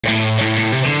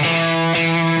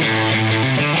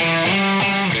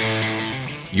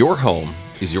Your home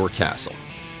is your castle,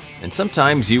 and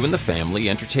sometimes you and the family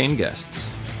entertain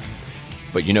guests.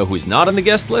 But you know who's not on the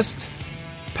guest list?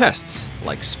 Pests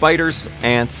like spiders,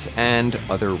 ants, and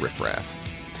other riffraff.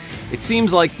 It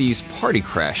seems like these party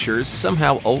crashers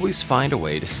somehow always find a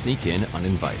way to sneak in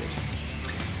uninvited.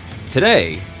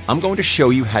 Today, I'm going to show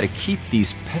you how to keep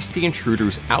these pesky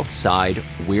intruders outside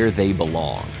where they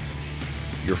belong.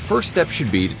 Your first step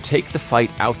should be to take the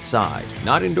fight outside,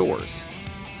 not indoors.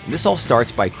 And this all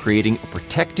starts by creating a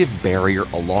protective barrier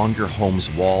along your home's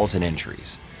walls and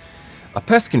entries. A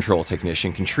pest control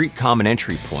technician can treat common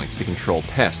entry points to control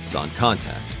pests on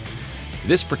contact.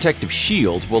 This protective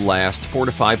shield will last 4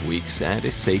 to 5 weeks and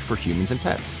is safe for humans and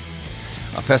pets.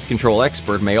 A pest control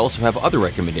expert may also have other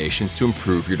recommendations to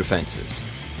improve your defenses.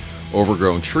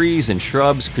 Overgrown trees and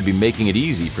shrubs could be making it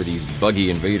easy for these buggy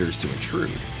invaders to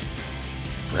intrude.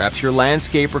 Perhaps your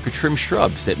landscaper could trim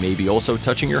shrubs that may be also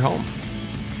touching your home.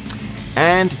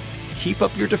 And keep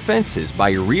up your defenses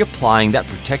by reapplying that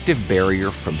protective barrier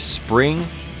from spring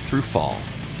through fall.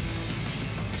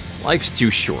 Life's too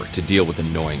short to deal with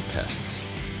annoying pests,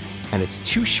 and it's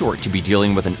too short to be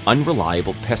dealing with an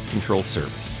unreliable pest control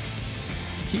service.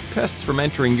 Keep pests from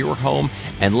entering your home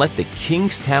and let the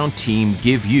Kingstowne team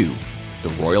give you the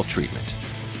royal treatment.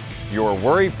 Your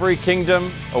worry-free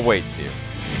kingdom awaits you.